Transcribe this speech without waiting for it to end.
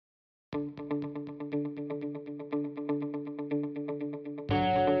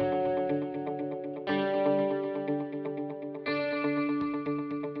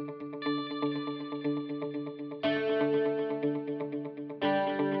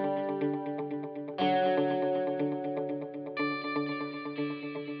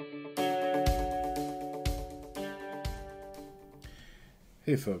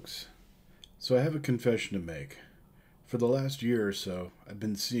Hey folks, so I have a confession to make. For the last year or so, I've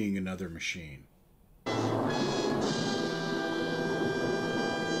been seeing another machine.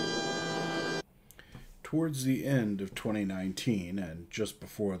 Towards the end of 2019, and just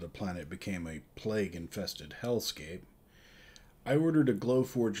before the planet became a plague-infested hellscape, I ordered a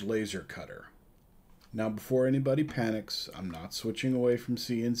Glowforge laser cutter. Now before anybody panics, I'm not switching away from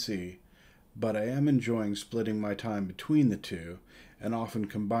CNC, but I am enjoying splitting my time between the two and often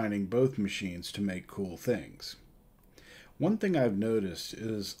combining both machines to make cool things. One thing I've noticed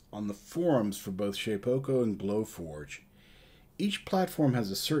is on the forums for both Shapeoko and Glowforge, each platform has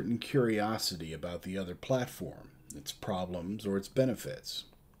a certain curiosity about the other platform, its problems or its benefits.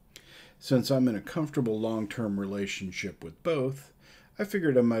 Since I'm in a comfortable long-term relationship with both, I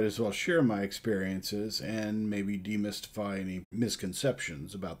figured I might as well share my experiences and maybe demystify any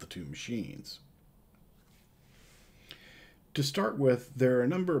misconceptions about the two machines. To start with, there are a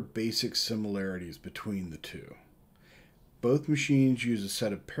number of basic similarities between the two. Both machines use a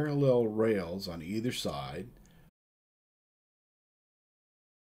set of parallel rails on either side,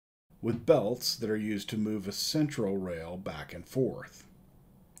 with belts that are used to move a central rail back and forth.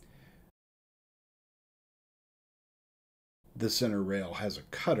 The center rail has a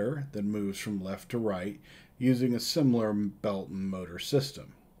cutter that moves from left to right using a similar belt and motor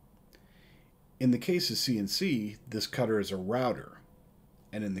system. In the case of CNC, this cutter is a router,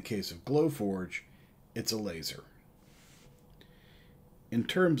 and in the case of Glowforge, it's a laser. In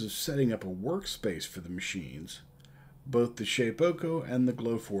terms of setting up a workspace for the machines, both the Shapeoko and the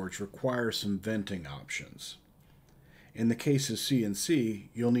Glowforge require some venting options. In the case of CNC,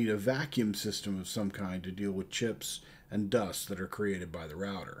 you'll need a vacuum system of some kind to deal with chips and dust that are created by the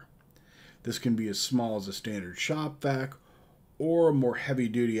router. This can be as small as a standard shop vac, or a more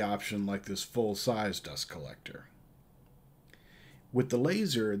heavy-duty option like this full-size dust collector. With the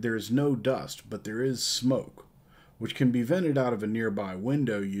laser, there is no dust, but there is smoke, which can be vented out of a nearby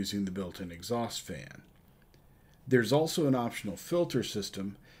window using the built-in exhaust fan. There's also an optional filter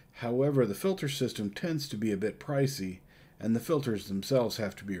system, however the filter system tends to be a bit pricey, and the filters themselves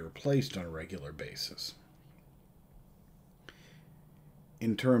have to be replaced on a regular basis.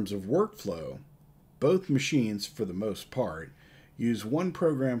 In terms of workflow, both machines, for the most part, use one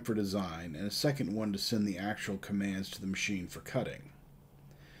program for design and a second one to send the actual commands to the machine for cutting.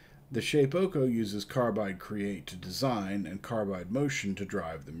 The Shapeoko uses Carbide Create to design and Carbide Motion to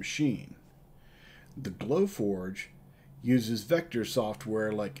drive the machine. The Glowforge uses vector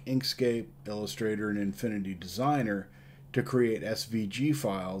software like Inkscape, Illustrator, and Infinity Designer to create SVG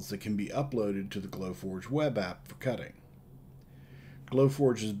files that can be uploaded to the Glowforge web app for cutting.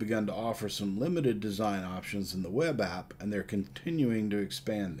 Glowforge has begun to offer some limited design options in the web app, and they're continuing to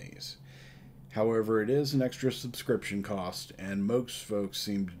expand these. However, it is an extra subscription cost, and most folks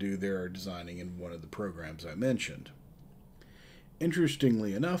seem to do their designing in one of the programs I mentioned.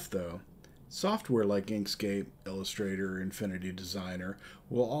 Interestingly enough, though, software like Inkscape, Illustrator, Infinity Designer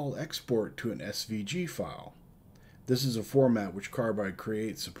will all export to an SVG file. This is a format which Carbide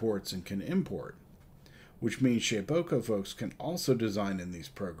Create supports and can import, which means Shapeoko folks can also design in these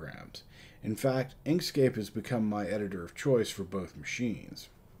programs. In fact, Inkscape has become my editor of choice for both machines.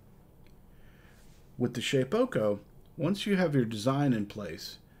 With the Shapeoko, once you have your design in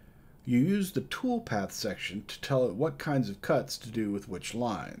place, you use the toolpath section to tell it what kinds of cuts to do with which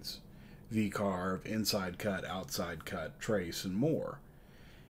lines. V-carve, inside cut, outside cut, trace, and more.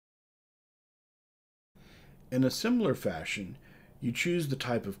 In a similar fashion, you choose the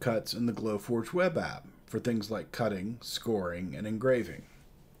type of cuts in the Glowforge web app for things like cutting, scoring, and engraving.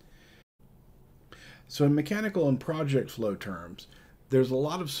 So in mechanical and project flow terms, there's a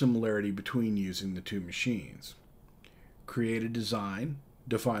lot of similarity between using the two machines. Create a design,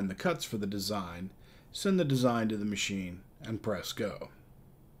 define the cuts for the design, send the design to the machine, and press go.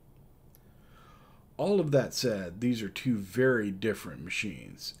 All of that said, these are two very different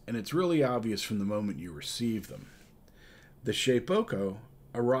machines, and it's really obvious from the moment you receive them. The Shapeoko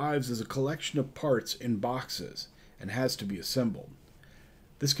arrives as a collection of parts in boxes and has to be assembled.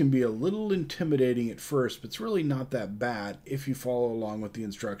 This can be a little intimidating at first, but it's really not that bad if you follow along with the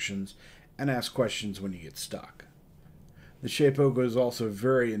instructions and ask questions when you get stuck. The Shapeoko is also a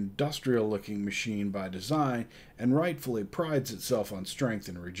very industrial-looking machine by design and rightfully prides itself on strength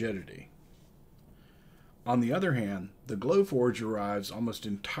and rigidity. On the other hand, the Glowforge arrives almost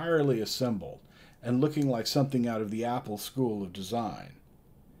entirely assembled and looking like something out of the Apple School of Design.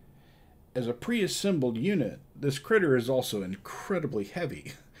 As a pre-assembled unit, this critter is also incredibly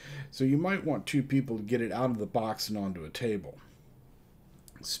heavy, so you might want two people to get it out of the box and onto a table.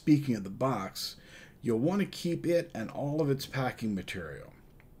 Speaking of the box, you'll want to keep it and all of its packing material.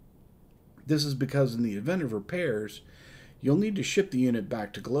 This is because in the event of repairs, you'll need to ship the unit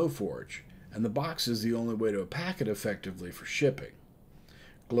back to Glowforge, and the box is the only way to pack it effectively for shipping.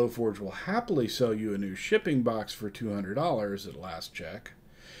 Glowforge will happily sell you a new shipping box for $200 at last check,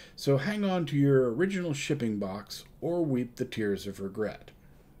 so hang on to your original shipping box or weep the tears of regret.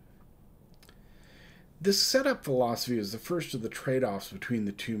 This setup philosophy is the first of the trade-offs between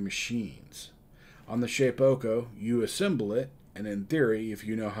the two machines. On the Shapeoko, you assemble it, and in theory, if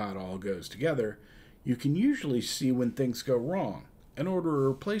you know how it all goes together, you can usually see when things go wrong and order a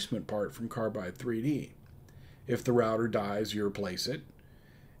replacement part from Carbide 3D. If the router dies, you replace it.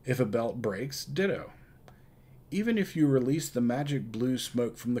 If a belt breaks, ditto. Even if you release the magic blue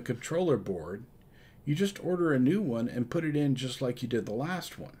smoke from the controller board, you just order a new one and put it in just like you did the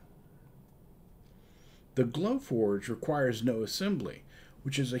last one. The Glowforge requires no assembly,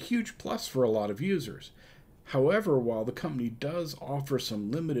 which is a huge plus for a lot of users. However, while the company does offer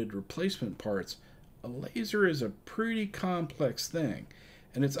some limited replacement parts, a laser is a pretty complex thing,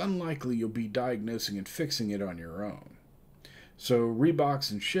 and it's unlikely you'll be diagnosing and fixing it on your own. So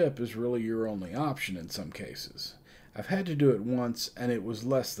rebox and ship is really your only option in some cases. I've had to do it once, and it was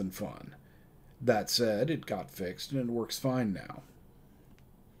less than fun. That said, it got fixed, and it works fine now.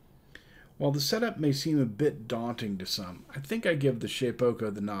 While the setup may seem a bit daunting to some, I think I give the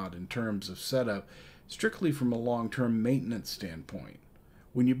Shapeoko the nod in terms of setup, strictly from a long-term maintenance standpoint.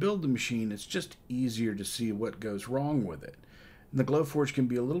 When you build the machine, it's just easier to see what goes wrong with it. And the Glowforge can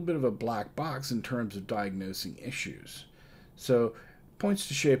be a little bit of a black box in terms of diagnosing issues. So, points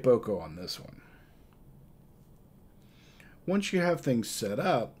to Shapeoko on this one. Once you have things set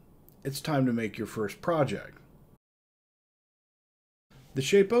up, it's time to make your first project. The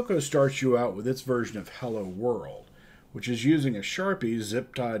Shapeoko starts you out with its version of Hello World, which is using a Sharpie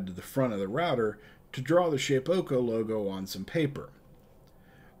zip-tied to the front of the router to draw the Shapeoko logo on some paper.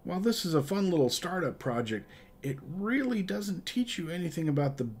 While this is a fun little startup project, it really doesn't teach you anything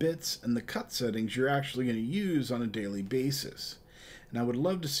about the bits and the cut settings you're actually going to use on a daily basis. And I would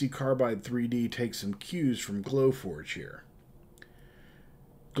love to see Carbide 3D take some cues from Glowforge here.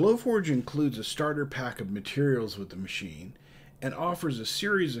 Glowforge includes a starter pack of materials with the machine and offers a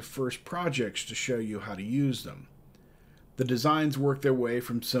series of first projects to show you how to use them. The designs work their way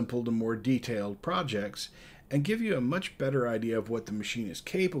from simple to more detailed projects and give you a much better idea of what the machine is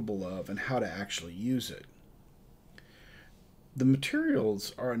capable of and how to actually use it. The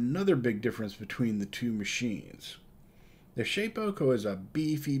materials are another big difference between the two machines. The Shapeoko is a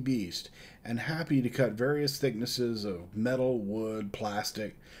beefy beast and happy to cut various thicknesses of metal, wood,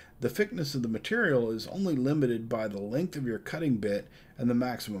 plastic. The thickness of the material is only limited by the length of your cutting bit and the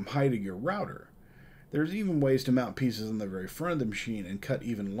maximum height of your router. There's even ways to mount pieces on the very front of the machine and cut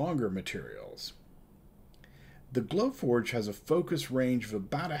even longer materials. The Glowforge has a focus range of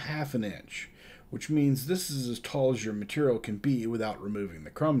about 1/2 inch, which means this is as tall as your material can be without removing the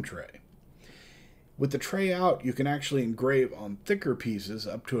crumb tray. With the tray out, you can actually engrave on thicker pieces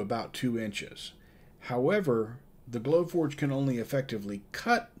up to about 2 inches. However, the Glowforge can only effectively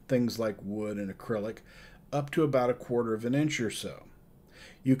cut things like wood and acrylic up to about 1/4 inch or so.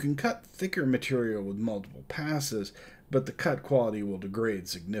 You can cut thicker material with multiple passes, but the cut quality will degrade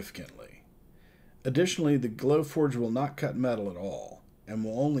significantly. Additionally, the Glowforge will not cut metal at all, and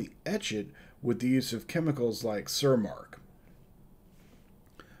will only etch it with the use of chemicals like Surmark.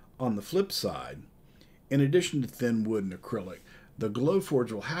 On the flip side, in addition to thin wood and acrylic, the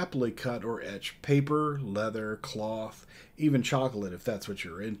Glowforge will happily cut or etch paper, leather, cloth, even chocolate if that's what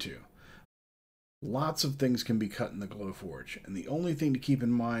you're into. Lots of things can be cut in the Glowforge, and the only thing to keep in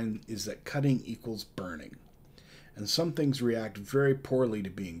mind is that cutting equals burning, and some things react very poorly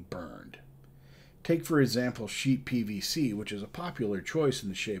to being burned. Take for example sheet PVC, which is a popular choice in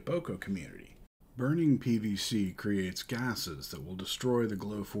the Shapeoko community. Burning PVC creates gases that will destroy the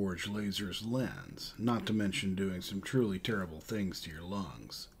Glowforge laser's lens, not to mention doing some truly terrible things to your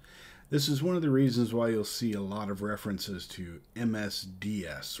lungs. This is one of the reasons why you'll see a lot of references to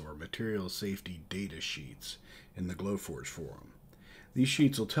MSDS, or Material Safety Data Sheets, in the Glowforge forum. These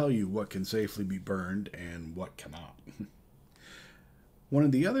sheets will tell you what can safely be burned and what cannot. One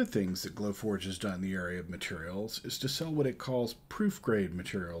of the other things that Glowforge has done in the area of materials is to sell what it calls proof-grade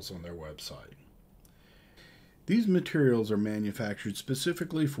materials on their website. These materials are manufactured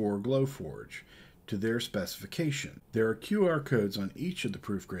specifically for Glowforge, to their specification. There are QR codes on each of the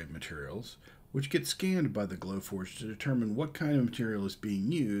proof-grade materials, which get scanned by the Glowforge to determine what kind of material is being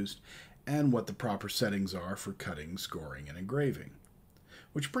used and what the proper settings are for cutting, scoring, and engraving.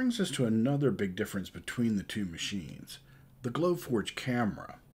 Which brings us to another big difference between the two machines, the Glowforge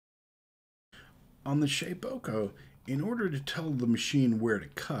Camera. On the Shapeoko, in order to tell the machine where to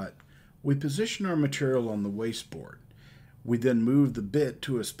cut, We position our material on the wasteboard. We then move the bit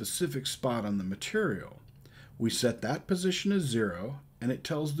to a specific spot on the material. We set that position as 0, and it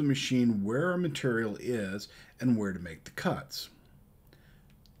tells the machine where our material is and where to make the cuts.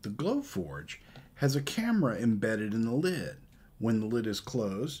 The Glowforge has a camera embedded in the lid. When the lid is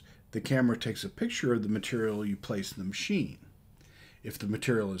closed, the camera takes a picture of the material you place in the machine. If the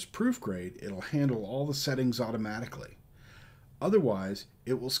material is proof grade, it'll handle all the settings automatically. Otherwise,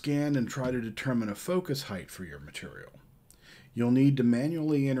 it will scan and try to determine a focus height for your material. You'll need to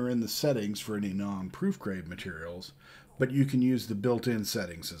manually enter in the settings for any non-proof grade materials, but you can use the built-in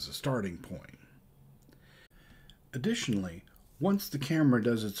settings as a starting point. Additionally, once the camera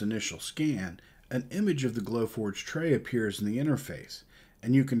does its initial scan, an image of the Glowforge tray appears in the interface,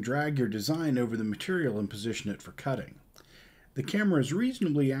 and you can drag your design over the material and position it for cutting. The camera is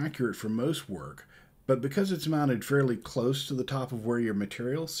reasonably accurate for most work, but because it's mounted fairly close to the top of where your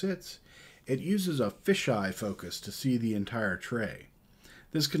material sits, it uses a fisheye focus to see the entire tray.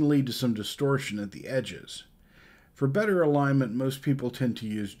 This can lead to some distortion at the edges. For better alignment, most people tend to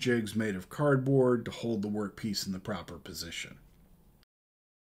use jigs made of cardboard to hold the workpiece in the proper position.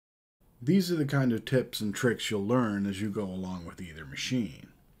 These are the kind of tips and tricks you'll learn as you go along with either machine.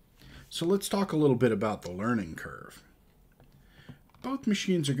 So let's talk a little bit about the learning curve. Both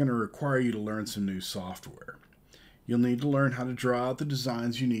machines are going to require you to learn some new software. You'll need to learn how to draw out the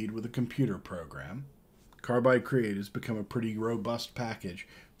designs you need with a computer program. Carbide Create has become a pretty robust package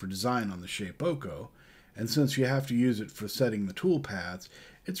for design on the Shapeoko, and since you have to use it for setting the tool paths,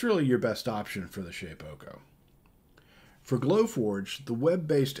 it's really your best option for the Shapeoko. For Glowforge, the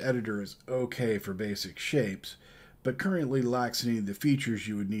web-based editor is okay for basic shapes, but currently lacks any of the features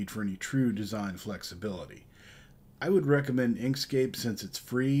you would need for any true design flexibility. I would recommend Inkscape since it's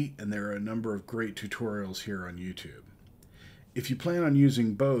free and there are a number of great tutorials here on YouTube. If you plan on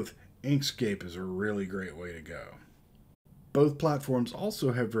using both, Inkscape is a really great way to go. Both platforms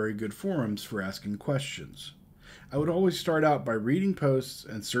also have very good forums for asking questions. I would always start out by reading posts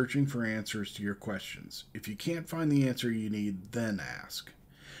and searching for answers to your questions. If you can't find the answer you need, then ask.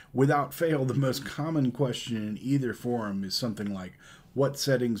 Without fail, the most common question in either forum is something like, what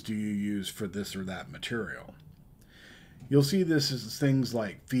settings do you use for this or that material? You'll see this as things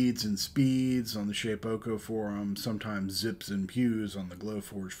like feeds and speeds on the Shapeoko forum, sometimes zips and pews on the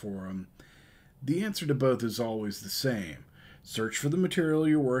Glowforge forum. The answer to both is always the same. Search for the material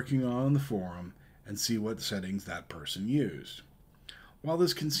you're working on in the forum and see what settings that person used. While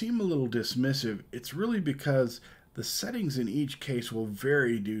this can seem a little dismissive, it's really because the settings in each case will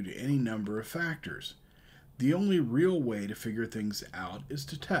vary due to any number of factors. The only real way to figure things out is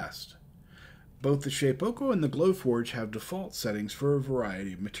to test. Both the Shapeoko and the Glowforge have default settings for a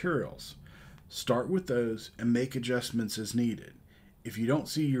variety of materials. Start with those and make adjustments as needed. If you don't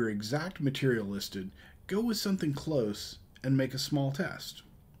see your exact material listed, go with something close and make a small test.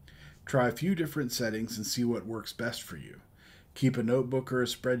 Try a few different settings and see what works best for you. Keep a notebook or a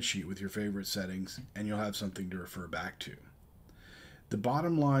spreadsheet with your favorite settings and you'll have something to refer back to. The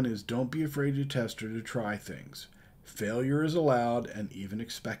bottom line is don't be afraid to test or to try things. Failure is allowed and even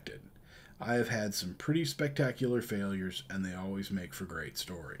expected. I have had some pretty spectacular failures, and they always make for great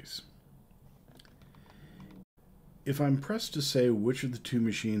stories. If I'm pressed to say which of the two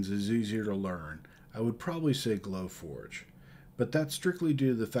machines is easier to learn, I would probably say Glowforge. But that's strictly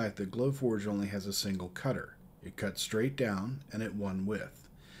due to the fact that Glowforge only has a single cutter. It cuts straight down and at one width.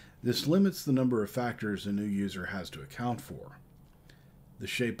 This limits the number of factors a new user has to account for. The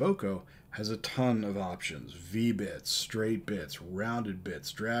Shapeoko has a ton of options: V-bits, straight bits, rounded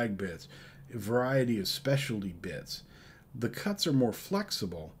bits, drag bits, a variety of specialty bits. The cuts are more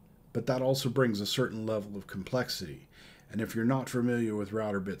flexible, but that also brings a certain level of complexity, and if you're not familiar with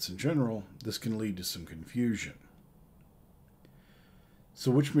router bits in general, this can lead to some confusion. So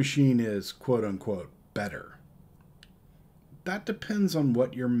which machine is quote-unquote better? That depends on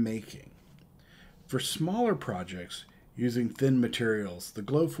what you're making. For smaller projects, using thin materials, the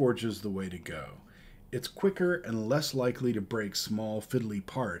Glowforge is the way to go. It's quicker and less likely to break small fiddly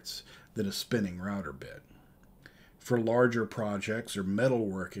parts than a spinning router bit. For larger projects or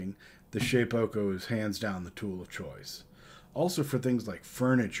metalworking, the Shapeoko is hands down the tool of choice. Also for things like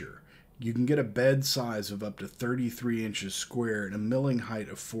furniture, you can get a bed size of up to 33 inches square and a milling height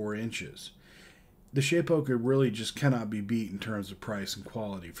of 4 inches. The Shapeoko really just cannot be beat in terms of price and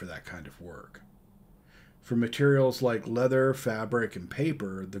quality for that kind of work. For materials like leather, fabric, and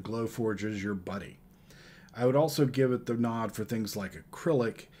paper, the Glowforge is your buddy. I would also give it the nod for things like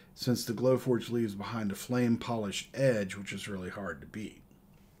acrylic, since the Glowforge leaves behind a flame-polished edge, which is really hard to beat.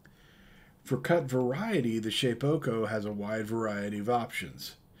 For cut variety, the Shapeoko has a wide variety of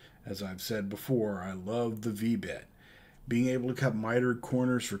options. As I've said before, I love the V-bit. Being able to cut mitered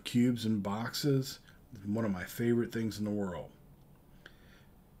corners for cubes and boxes is one of my favorite things in the world.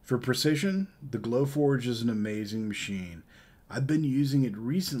 For precision, the Glowforge is an amazing machine. I've been using it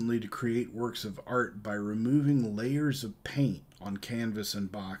recently to create works of art by removing layers of paint on canvas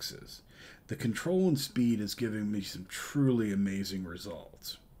and boxes. The control and speed is giving me some truly amazing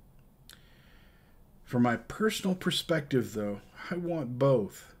results. From my personal perspective, though, I want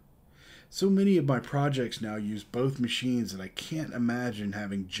both. So many of my projects now use both machines that I can't imagine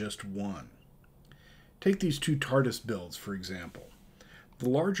having just one. Take these two TARDIS builds, for example. The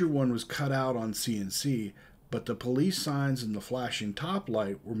larger one was cut out on CNC, but the police signs and the flashing top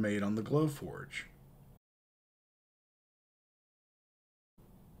light were made on the Glowforge.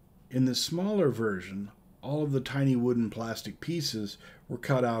 In the smaller version, all of the tiny wooden plastic pieces were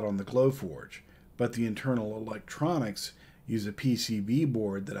cut out on the Glowforge, but the internal electronics use a PCB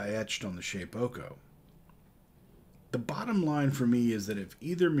board that I etched on the Shapeoko. The bottom line for me is that if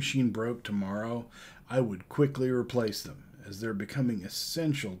either machine broke tomorrow, I would quickly replace them, as they're becoming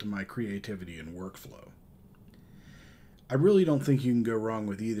essential to my creativity and workflow. I really don't think you can go wrong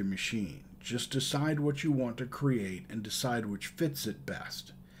with either machine. Just decide what you want to create and decide which fits it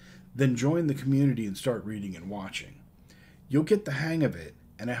best. Then join the community and start reading and watching. You'll get the hang of it,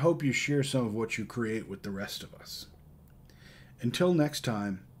 and I hope you share some of what you create with the rest of us. Until next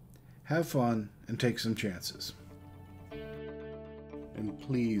time, have fun and take some chances. And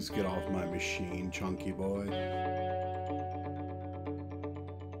please get off my machine, chunky boy.